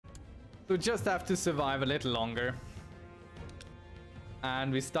We just have to survive a little longer.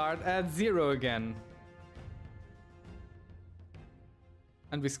 And we start at 0 again.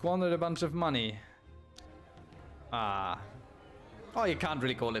 And we squandered a bunch of money. Ah. Oh, you can't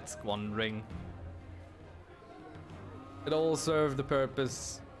really call it squandering. It all served the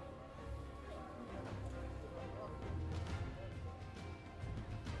purpose.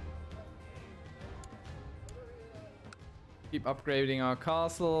 Keep upgrading our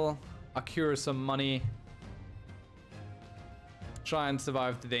castle. Accrue some money. Try and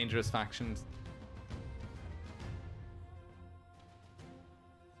survive the dangerous factions.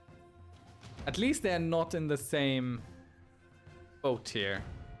 At least they're not in the same boat here.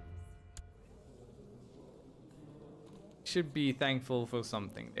 Should be thankful for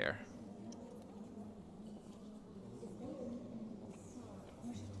something there.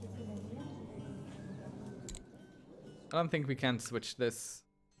 I don't think we can switch this.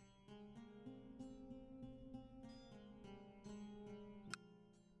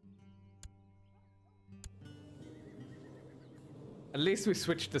 At least we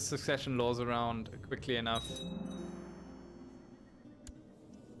switched the succession laws around quickly enough.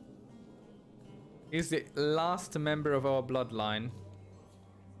 He's the last member of our bloodline.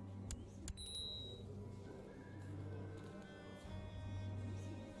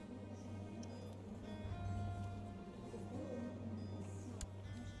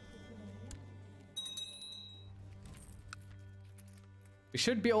 We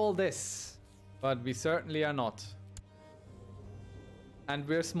should be all this, but we certainly are not. And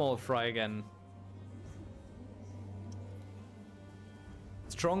we're small fry again.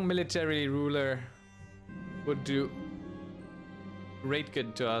 Strong military ruler would do great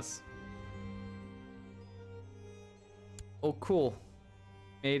good to us. Oh, cool.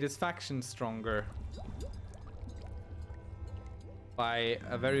 Made his faction stronger. By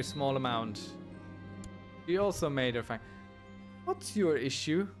a very small amount. He also made a faction. What's your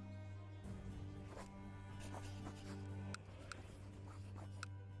issue?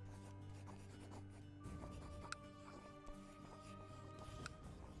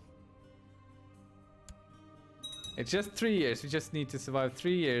 It's just 3 years. We just need to survive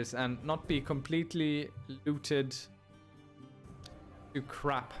 3 years and not be completely looted to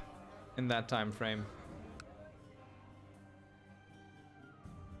crap in that time frame.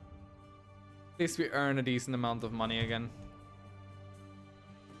 At least we earn a decent amount of money again.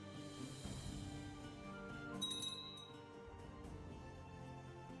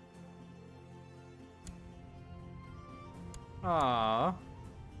 Ah.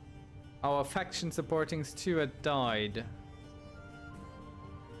 Our faction supporting Stuart died.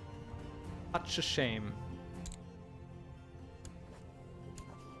 Such a shame.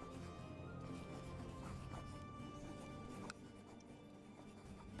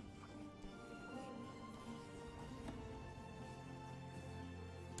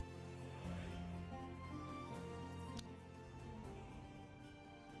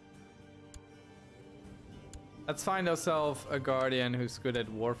 Let's find ourselves a guardian who's good at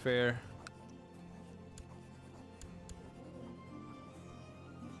warfare.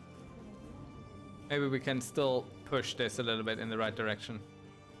 Maybe we can still push this a little bit in the right direction.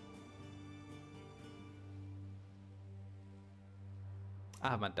 I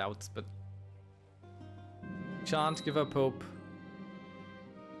have my doubts, but shan't give up hope.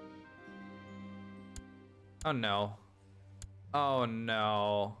 Oh no. Oh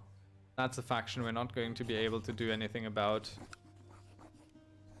no. That's a faction we're not going to be able to do anything about.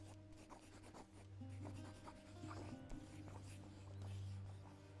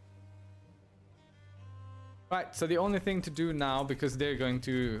 Right, so the only thing to do now, because they're going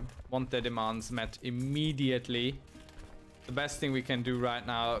to want their demands met immediately, the best thing we can do right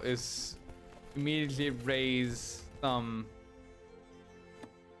now is immediately raise some...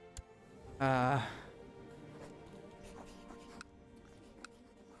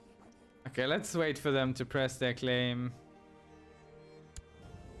 Okay, let's wait for them to press their claim.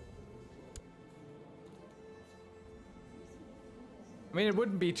 I mean, it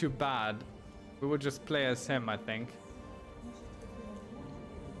wouldn't be too bad. We would just play as him, I think.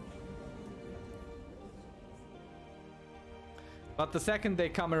 But the second they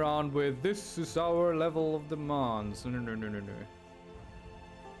come around with, this is our level of demands. No.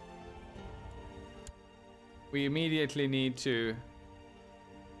 We immediately need to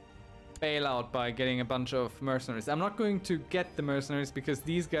bail out by getting a bunch of mercenaries. I'm not going to get the mercenaries because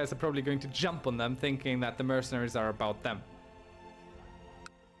these guys are probably going to jump on them thinking that the mercenaries are about them.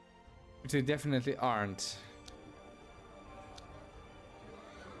 Which they definitely aren't.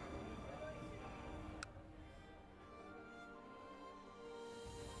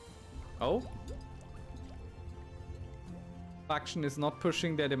 Oh. Faction is not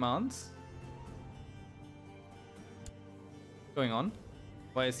pushing their demands. What's going on?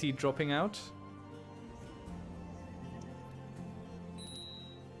 Why is he dropping out?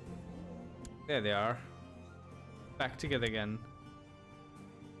 There they are. Back together again.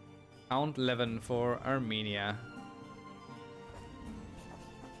 Count 11 for Armenia.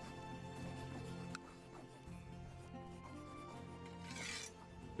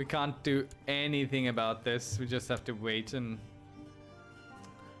 We can't do anything about this. We just have to wait and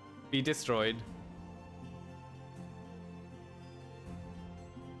be destroyed.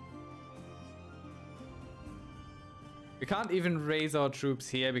 We can't even raise our troops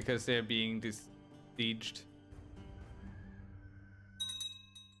here because they're being besieged.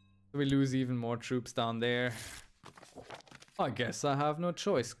 We lose even more troops down there. I guess I have no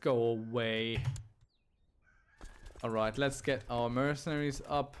choice. Go away. Alright, let's get our mercenaries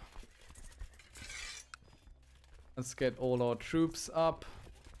up. Let's get all our troops up.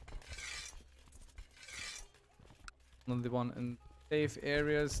 Not the one in safe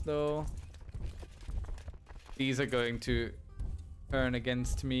areas though. These are going to turn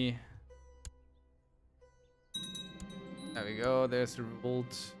against me. There we go, there's the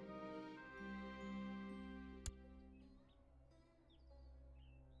revolt.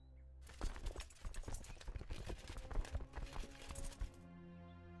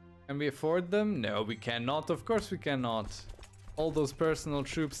 Can we afford them? No, we cannot. Of course we cannot. All those personal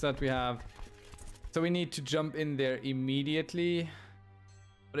troops that we have. So we need to jump in there immediately.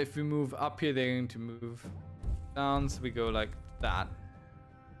 But if we move up here, they're going to move down. So we go like that.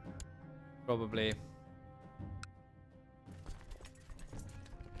 Probably.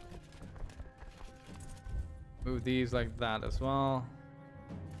 Move these like that as well.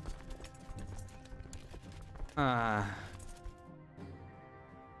 Ah.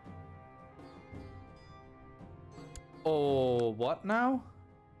 Oh, what now?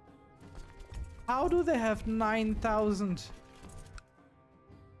 How do they have 9,000?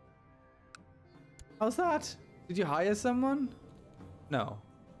 How's that? Did you hire someone? No.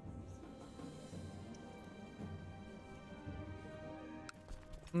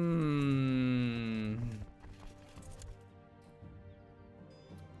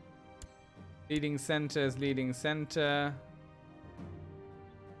 Leading center is leading center.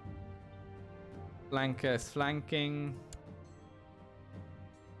 Flanker is flanking.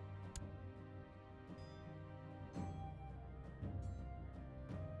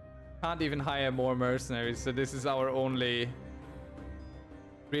 Can't even hire more mercenaries, so this is our only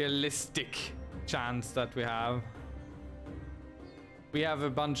realistic chance that we have. We have a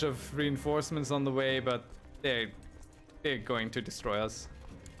bunch of reinforcements on the way, but they're going to destroy us.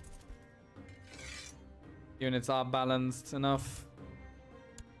 Units are balanced enough.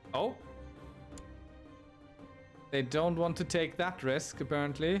 Oh. They don't want to take that risk,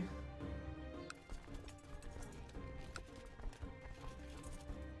 apparently.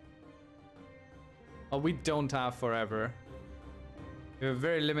 Oh, we don't have forever. We have a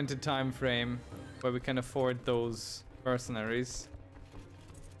very limited time frame where we can afford those mercenaries.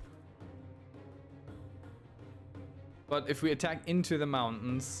 But if we attack into the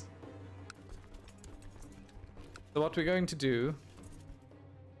mountains... So what we're going to do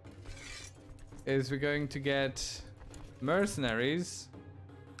is we're going to get mercenaries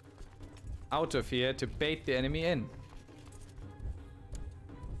out of here to bait the enemy in.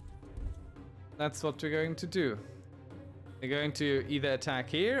 That's what we're going to do. They're going to either attack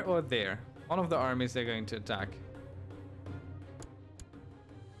here or there. One of the armies they're going to attack.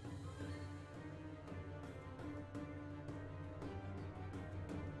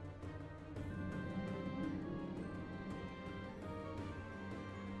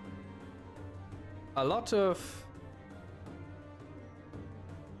 A lot of...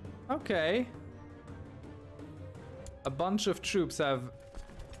 Okay. A bunch of troops have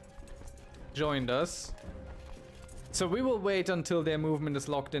joined us. So we will wait until their movement is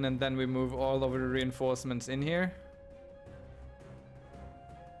locked in and then we move all of the reinforcements in here.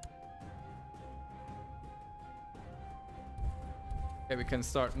 Okay, we can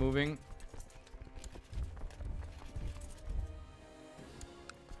start moving.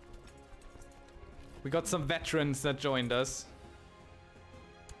 We got some veterans that joined us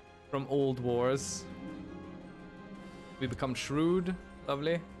from old wars. We become shrewd.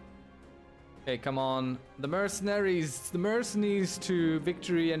 Lovely. Okay, come on. The mercenaries to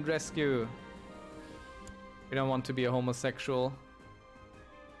victory and rescue. We don't want to be a homosexual.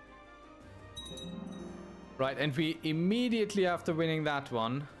 Right, and we immediately after winning that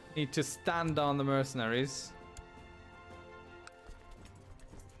one need to stand down the mercenaries.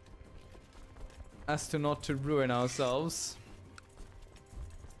 as to not to ruin ourselves.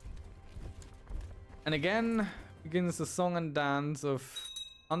 And again begins the song and dance of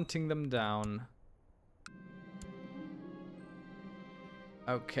hunting them down.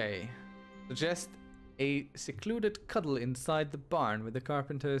 Okay. Suggest a secluded cuddle inside the barn with the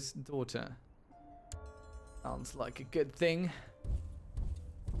carpenter's daughter. Sounds like a good thing.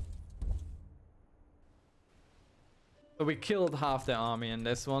 So we killed half the army in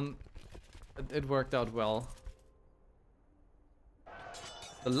this one. It worked out well.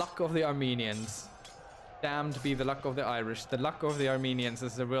 The luck of the Armenians. Damned be the luck of the Irish. The luck of the Armenians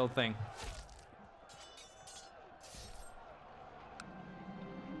is the real thing.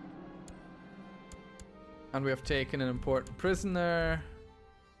 And we have taken an important prisoner.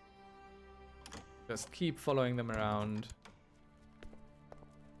 Just keep following them around.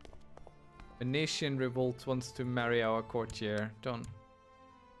 Venetian revolt wants to marry our courtier. Done.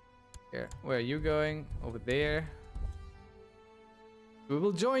 Here. Where are you going? Over there. We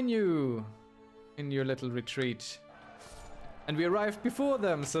will join you in your little retreat. And we arrived before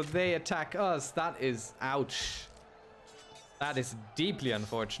them, so they attack us. That is ouch. That is deeply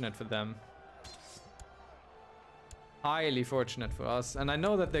unfortunate for them. Highly fortunate for us. And I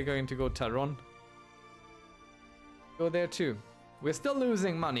know that they're going to go Taron. Go there too. We're still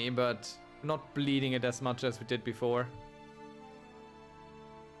losing money, but not bleeding it as much as we did before.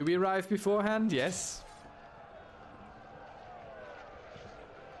 Did we arrive beforehand? Yes.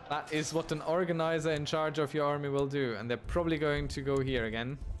 That is what an organizer in charge of your army will do. And they're probably going to go here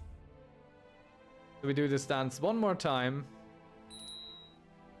again. So we do this dance one more time.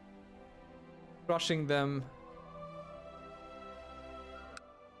 Crushing them.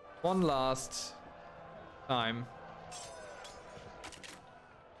 One last time.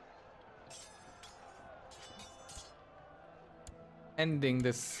 Ending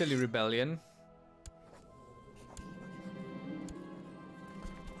this silly rebellion.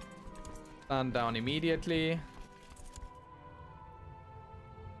 Stand down immediately.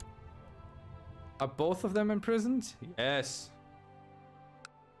 Are both of them imprisoned? Yes.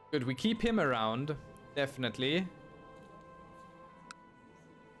 Good, we keep him around. Definitely.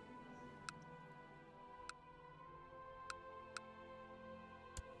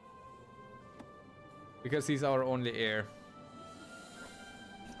 Because he's our only heir.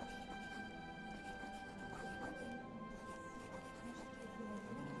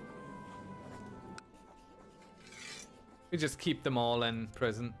 We just keep them all in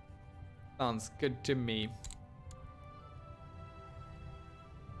prison. Sounds good to me.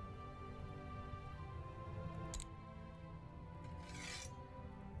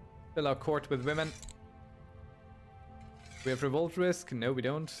 Fill our court with women. We have revolt risk? No, we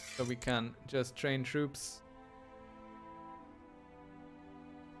don't. So we can just train troops.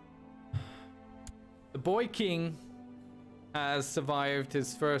 The boy king has survived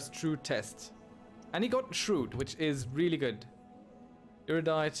his first true test. And he got shrewd, which is really good.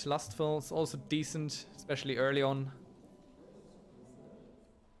 Erudite, lustful, is also decent, especially early on.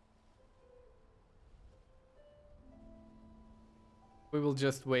 We will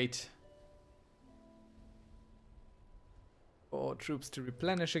just wait for troops to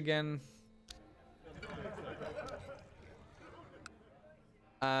replenish again.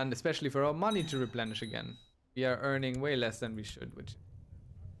 And especially for our money to replenish again. We are earning way less than we should, which is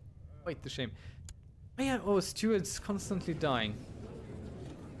quite the shame. Oh yeah, oh, Stuart's constantly dying.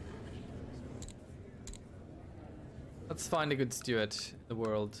 Let's find a good Stuart in the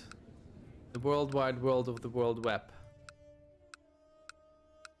world. The worldwide world of the world web.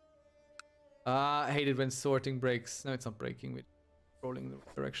 Ah, I hate it when sorting breaks. No, it's not breaking, we're rolling the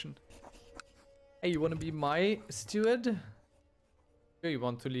direction. Hey, you wanna be my steward? Do you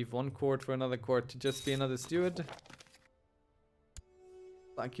want to leave one court for another court to just be another steward?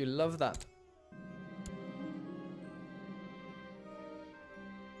 Like you love that.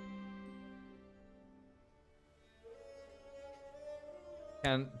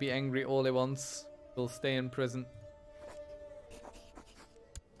 Can't be angry all at once. We'll stay in prison.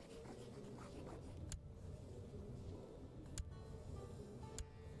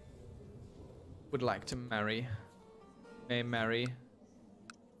 Would like to marry. May marry.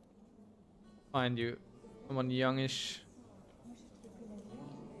 Find you someone youngish.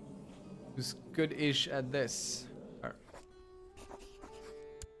 Who's good-ish at this.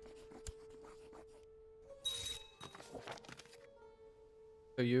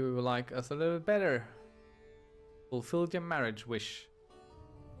 So you like us a little better. Fulfilled your marriage wish.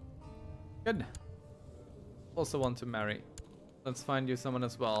 Good. Also want to marry. Let's find you someone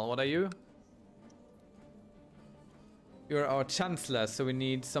as well. What are you? You're our chancellor, so we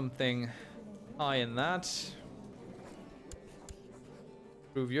need something high in that.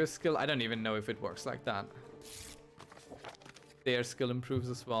 Improve your skill. I don't even know if it works like that. Their skill improves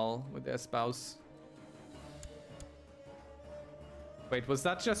as well with their spouse. Wait, was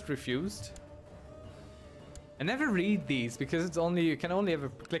that just refused? I never read these because it's only, you can only ever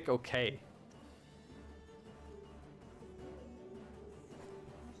click OK.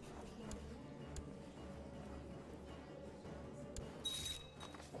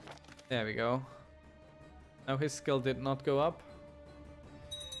 There we go. Now his skill did not go up.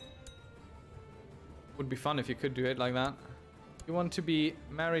 Would be fun if you could do it like that. You want to be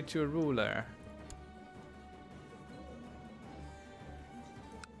married to a ruler.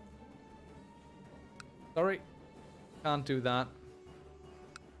 Sorry, can't do that.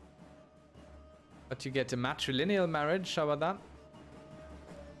 But you get a matrilineal marriage, how about that?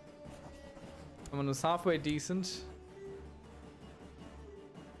 Someone who's halfway decent.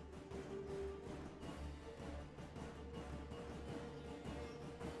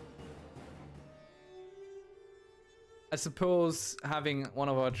 I suppose having one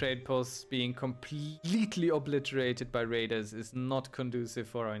of our trade posts being completely obliterated by raiders is not conducive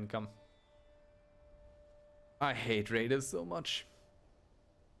for our income. I hate raiders so much.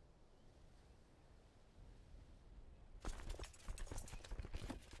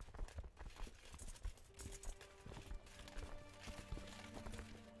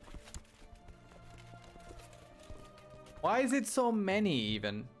 Why is it so many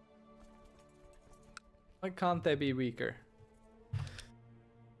even? Why can't they be weaker?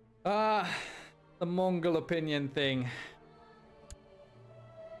 Ah, the Mongol opinion thing.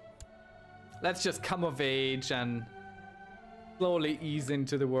 Let's just come of age and slowly ease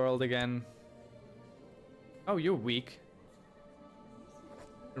into the world again. Oh, you're weak.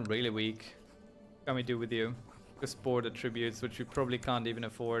 You're really weak. What can we do with you? Just board attributes, which we probably can't even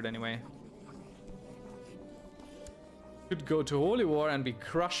afford anyway. Could go to Holy War and be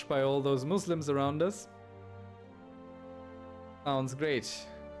crushed by all those Muslims around us. Sounds great.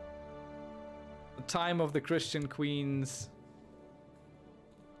 The time of the Christian queens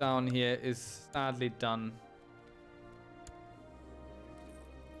down here is sadly done.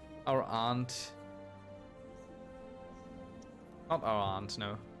 Our aunt. Not our aunt,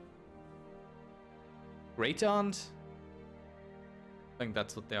 no. Great aunt? I think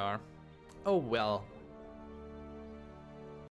that's what they are. Oh well.